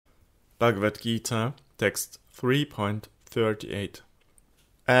Bhagavad Gita, text 3.38.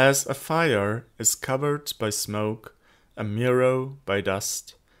 As a fire is covered by smoke, a mirror by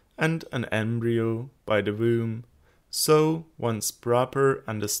dust, and an embryo by the womb, so one's proper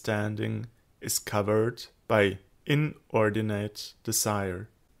understanding is covered by inordinate desire.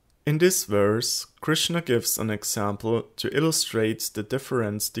 In this verse, Krischna gives an example to illustrate the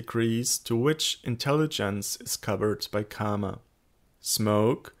different degrees to which intelligence is covered by karma.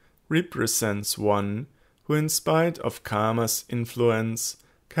 Smoke represents one who, in spite of karma's influence,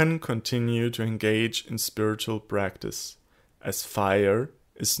 can continue to engage in spiritual practice, as fire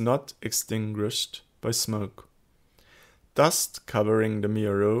is not extinguished by smoke. Dust covering the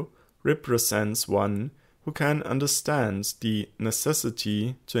mirror represents one who can understand the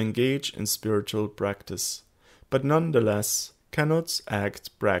necessity to engage in spiritual practice, but nonetheless cannot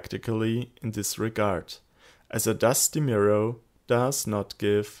act practically in this regard, as a dusty mirror does not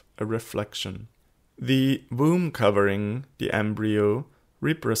give a reflection. The womb covering the embryo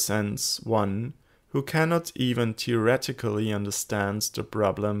represents one who cannot even theoretically understand the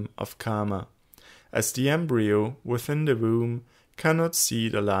problem of karma, as the embryo within the womb cannot see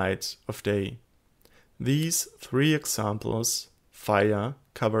the light of day. These three examples, fire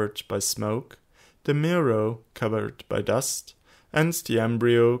covered by smoke, the mirror covered by dust, and the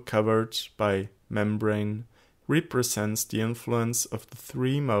embryo covered by membrane, represents the influence of the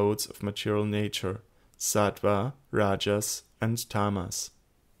three modes of material nature, sattva, rajas, and tamas.